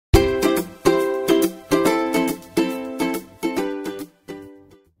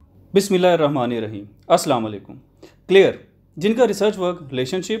बिस्मिल्लाहिर्रहमानिर्रहीम। अस्सलाम वालेकुम। क्लियर, जिनका रिसर्च वर्क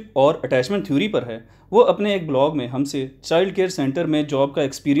रिलेशनशिप और अटैचमेंट थ्योरी पर है, वो अपने एक ब्लॉग में हमसे चाइल्ड केयर सेंटर में जॉब का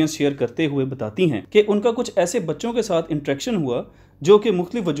एक्सपीरियंस शेयर करते हुए बताती हैं कि उनका कुछ ऐसे बच्चों के साथ इंटरेक्शन हुआ जो कि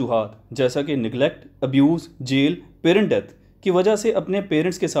मुख्तलिफ वजूहात जैसा कि neglect, abuse, jail, parent death की वजह से अपने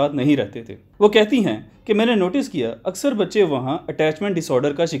पेरेंट्स के साथ नहीं रहते थे। वो कहती हैं कि मैंने नोटिस किया अक्सर बच्चे वहाँ अटैचमेंट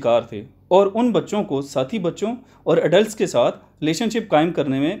डिसऑर्डर का शिकार थे और उन बच्चों को साथी बच्चों और एडल्ट्स के साथ रिलेशनशिप कायम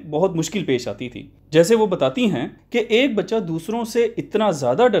करने में बहुत मुश्किल पेश आती थी। जैसे वो बताती हैं कि एक बच्चा दूसरों से इतना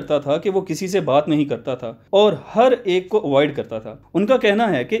ज़्यादा डरता था कि वो किसी से बात नहीं करता था और हर एक को अवॉइड करता था। उनका कहना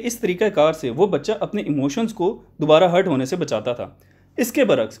है कि इस तरीक़ाकार से वो बच्चा अपने इमोशंस को दोबारा हर्ट होने से बचाता था। इसके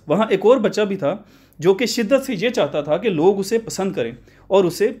बरक्स वहाँ एक और बच्चा भी था जो कि शिद्दत से ये चाहता था कि लोग उसे पसंद करें और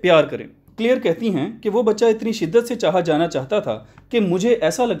उसे प्यार करें। क्लियर कहती हैं कि वो बच्चा इतनी शिद्दत से चाहा जाना चाहता था कि मुझे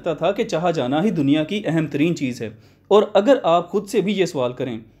ऐसा लगता था कि चाहा जाना ही दुनिया की अहम तरीन चीज़ है। और अगर आप खुद से भी ये सवाल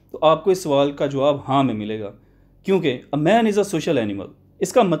करें तो आपको इस सवाल का जवाब हाँ में मिलेगा, क्योंकि a man is a social animal.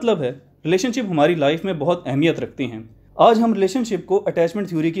 इसका मतलब है रिलेशनशिप हमारी लाइफ में बहुत अहमियत रखते हैं। आज हम रिलेशनशिप को अटैचमेंट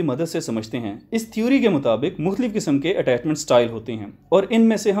थ्योरी की मदद से समझते हैं। इस थ्योरी के मुताबिक मुख्तलिफ किस्म के अटैचमेंट स्टाइल होते हैं और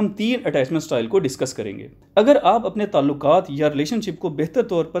इनमें से हम 3 अटैचमेंट स्टाइल को डिस्कस करेंगे। अगर आप अपने ताल्लुकात या रिलेशनशिप को बेहतर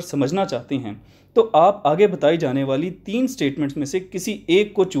तौर पर समझना चाहते हैं तो आप आगे बताई जाने वाली 3 स्टेटमेंट्स में से किसी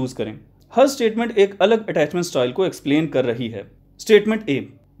एक को चूज़ करें। हर स्टेटमेंट एक अलग अटैचमेंट स्टाइल को एक्सप्लेन कर रही है। स्टेटमेंट ए,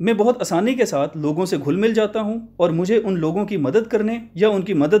 मैं बहुत आसानी के साथ लोगों से घुल मिल जाता हूं और मुझे उन लोगों की मदद करने या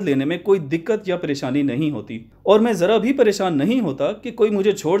उनकी मदद लेने में कोई दिक्कत या परेशानी नहीं होती और मैं ज़रा भी परेशान नहीं होता कि कोई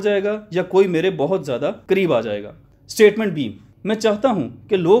मुझे छोड़ जाएगा या कोई मेरे बहुत ज़्यादा करीब आ जाएगा। स्टेटमेंट बी, मैं चाहता हूं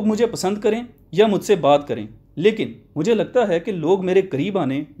कि लोग मुझे पसंद करें या मुझसे बात करें, लेकिन मुझे लगता है कि लोग मेरे करीब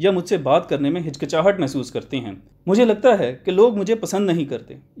आने या मुझसे बात करने में हिचकिचाहट महसूस करते हैं। मुझे लगता है कि लोग मुझे पसंद नहीं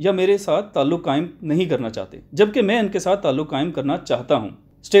करते या मेरे साथ ताल्लुक़ कायम नहीं करना चाहते, जबकि मैं इनके साथ ताल्लुक़ कायम करना चाहता हूँ।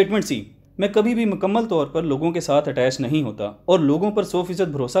 स्टेटमेंट सी, मैं कभी भी मुकम्मल तौर पर लोगों के साथ अटैच नहीं होता और लोगों पर 100%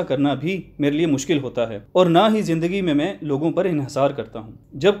 भरोसा करना भी मेरे लिए मुश्किल होता है और ना ही ज़िंदगी में मैं लोगों पर इन्हिसार करता हूँ।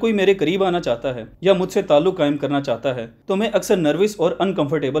 जब कोई मेरे करीब आना चाहता है या मुझसे ताल्लुक़ कायम करना चाहता है तो मैं अक्सर नर्वस और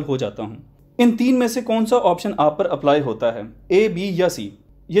अनकंफर्टेबल हो जाता हूँ। इन 3 में से कौन सा ऑप्शन आप पर अप्लाई होता है, ए, बी या सी?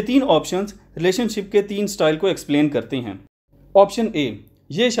 ये 3 ऑप्शंस रिलेशनशिप के 3 स्टाइल को एक्सप्लेन करते हैं। ऑप्शन ए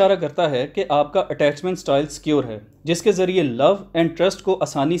ये इशारा करता है कि आपका अटैचमेंट स्टाइल सिक्योर है, जिसके ज़रिए लव एंड ट्रस्ट को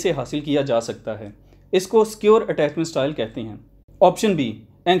आसानी से हासिल किया जा सकता है। इसको सिक्योर अटैचमेंट स्टाइल कहते हैं। Option B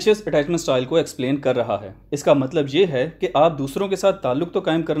anxious attachment style को एक्सप्लेन कर रहा है। इसका मतलब ये है कि आप दूसरों के साथ ताल्लुक़ तो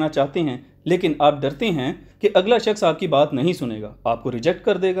कायम करना चाहते हैं, लेकिन आप डरते हैं कि अगला शख्स आपकी बात नहीं सुनेगा, आपको रिजेक्ट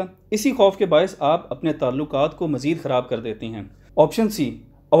कर देगा। इसी खौफ के बायस आप अपने ताल्लुकात को मज़ीद ख़राब कर देते हैं। Option C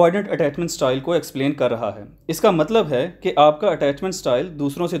avoidant attachment style को एक्सप्लेन कर रहा है। इसका मतलब है कि आपका अटैचमेंट स्टाइल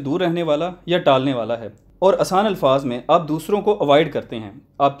दूसरों से दूर रहने वाला या टालने वाला है और आसान अल्फाज में आप दूसरों को अवॉइड करते हैं।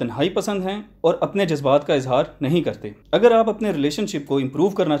 आप तन्हाई पसंद हैं और अपने जज्बात का इजहार नहीं करते। अगर आप अपने रिलेशनशिप को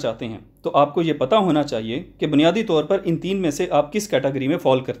इम्प्रूव करना चाहते हैं तो आपको ये पता होना चाहिए कि बुनियादी तौर पर इन 3 में से आप किस कैटेगरी में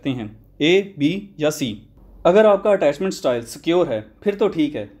फॉल करते हैं, ए, बी या सी। अगर आपका अटैचमेंट स्टाइल सिक्योर है फिर तो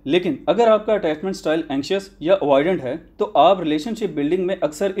ठीक है, लेकिन अगर आपका अटैचमेंट स्टाइल एंग्शियस या अवॉइडेंट है तो आप रिलेशनशिप बिल्डिंग में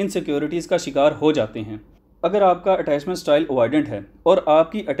अक्सर इनसिक्योरिटीज़ का शिकार हो जाते हैं। अगर आपका अटैचमेंट स्टाइल अवॉइडेंट है और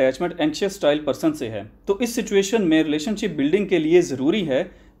आपकी अटैचमेंट एंग्शियस स्टाइल पर्सन से है तो इस सिचुएशन में रिलेशनशिप बिल्डिंग के लिए ज़रूरी है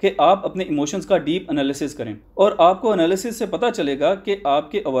कि आप अपने इमोशंस का डीप एनालिसिस करें और आपको एनालिसिस से पता चलेगा कि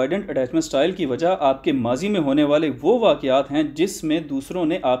आपके अवॉइडेंट अटैचमेंट स्टाइल की वजह आपके माजी में होने वाले वो वाक़यात हैं जिसमें दूसरों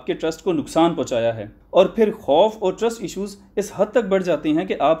ने आपके ट्रस्ट को नुकसान पहुंचाया है, और फिर खौफ और ट्रस्ट इश्यूज इस हद तक बढ़ जाते हैं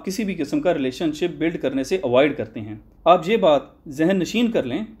कि आप किसी भी किस्म का रिलेशनशिप बिल्ड करने से अवॉइड करते हैं। आप ये बात जहन नशीन कर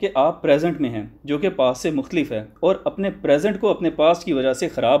लें कि आप प्रेजेंट में हैं जो कि पास्ट से मुख्तलिफ है, और अपने प्रेजेंट को अपने पास्ट की वजह से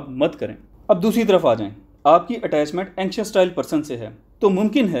ख़राब मत करें। अब दूसरी तरफ आ जाएं। आपकी अटैचमेंट एंग्शियस स्टाइल पर्सन से है तो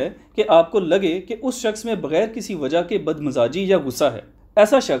मुमकिन है कि आपको लगे कि उस शख्स में बगैर किसी वजह के बदमजाजी या गुस्सा है।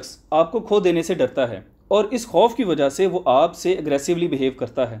 ऐसा शख्स आपको खो देने से डरता है और इस खौफ की वजह से वो आपसे एग्रेसिवली बिहेव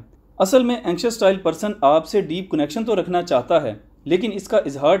करता है। असल में एंग्शियस स्टाइल पर्सन आपसे डीप कनेक्शन तो रखना चाहता है, लेकिन इसका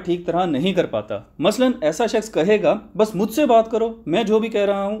इजहार ठीक तरह नहीं कर पाता। मसलन ऐसा शख्स कहेगा बस मुझसे बात करो, मैं जो भी कह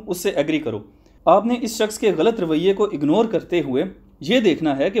रहा हूँ उससे एग्री करो। आपने इस शख्स के गलत रवैये को इग्नोर करते हुए ये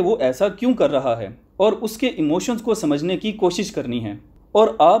देखना है कि वो ऐसा क्यों कर रहा है और उसके इमोशंस को समझने की कोशिश करनी है,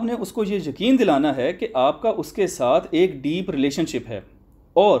 और आपने उसको ये यकीन दिलाना है कि आपका उसके साथ एक डीप रिलेशनशिप है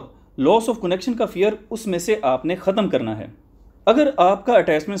और लॉस ऑफ कनेक्शन का फियर उसमें से आपने ख़त्म करना है। अगर आपका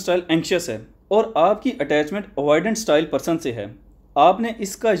अटैचमेंट स्टाइल एंग्शियस है और आपकी अटैचमेंट अवॉइडेंट स्टाइल पर्सन से है, आपने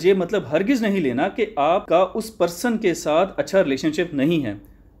इसका ये मतलब हरगिज़ नहीं लेना कि आपका उस पर्सन के साथ अच्छा रिलेशनशिप नहीं है।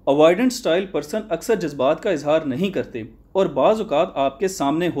 अवॉइडेंट स्टाइल पर्सन अक्सर जज्बात का इजहार नहीं करते और बाज़ औक़ात आपके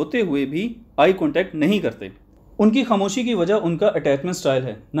सामने होते हुए भी आई कॉन्टैक्ट नहीं करते। उनकी खामोशी की वजह उनका अटैचमेंट स्टाइल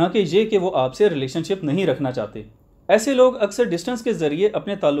है, ना कि ये कि वो आपसे रिलेशनशिप नहीं रखना चाहते। ऐसे लोग अक्सर डिस्टेंस के जरिए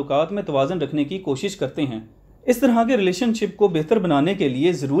अपने ताल्लुकात में तवाज़ुन रखने की कोशिश करते हैं। इस तरह के रिलेशनशिप को बेहतर बनाने के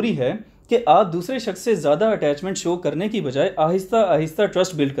लिए ज़रूरी है कि आप दूसरे शख्स से ज़्यादा अटैचमेंट शो करने की बजाय आहिस्ता आहिस्ता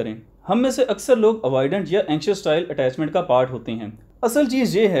ट्रस्ट बिल्ड करें। हम में से अक्सर लोग अवॉइडेंट या एंग्शियस स्टाइल अटैचमेंट का पार्ट होते हैं। असल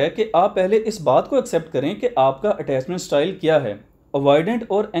चीज़ ये है कि आप पहले इस बात को एक्सेप्ट करें कि आपका अटैचमेंट स्टाइल क्या है। अवॉइडेंट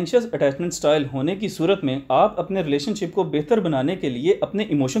और एंग्शियस अटैचमेंट स्टाइल होने की सूरत में आप अपने रिलेशनशिप को बेहतर बनाने के लिए अपने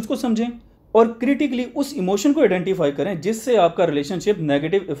इमोशंस को समझें और क्रिटिकली उस इमोशन को आइडेंटिफाई करें जिससे आपका रिलेशनशिप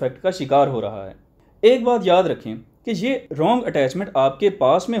नेगेटिव इफेक्ट का शिकार हो रहा है। एक बात याद रखें कि ये रॉन्ग अटैचमेंट आपके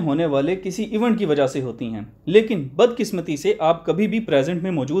पास में होने वाले किसी इवेंट की वजह से होती हैं, लेकिन बदकिस्मती से आप कभी भी प्रेजेंट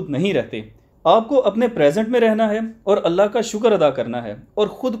में मौजूद नहीं रहते। आपको अपने प्रेजेंट में रहना है और अल्लाह का शुक्र अदा करना है और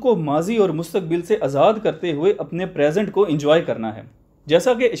ख़ुद को माजी और मुस्तकबिल से आज़ाद करते हुए अपने प्रेजेंट को इंजॉय करना है।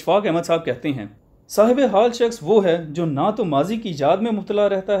 जैसा कि इशफाक अहमद साहब कहते हैं, साहिब हाल शख्स वो है जो ना तो माजी की याद में मुब्तला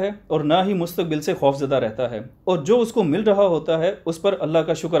रहता है और ना ही मुस्तकबिल से खौफजदा रहता है, और जो उसको मिल रहा होता है उस पर अल्लाह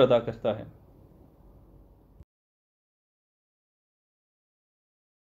का शुक्र अदा करता है।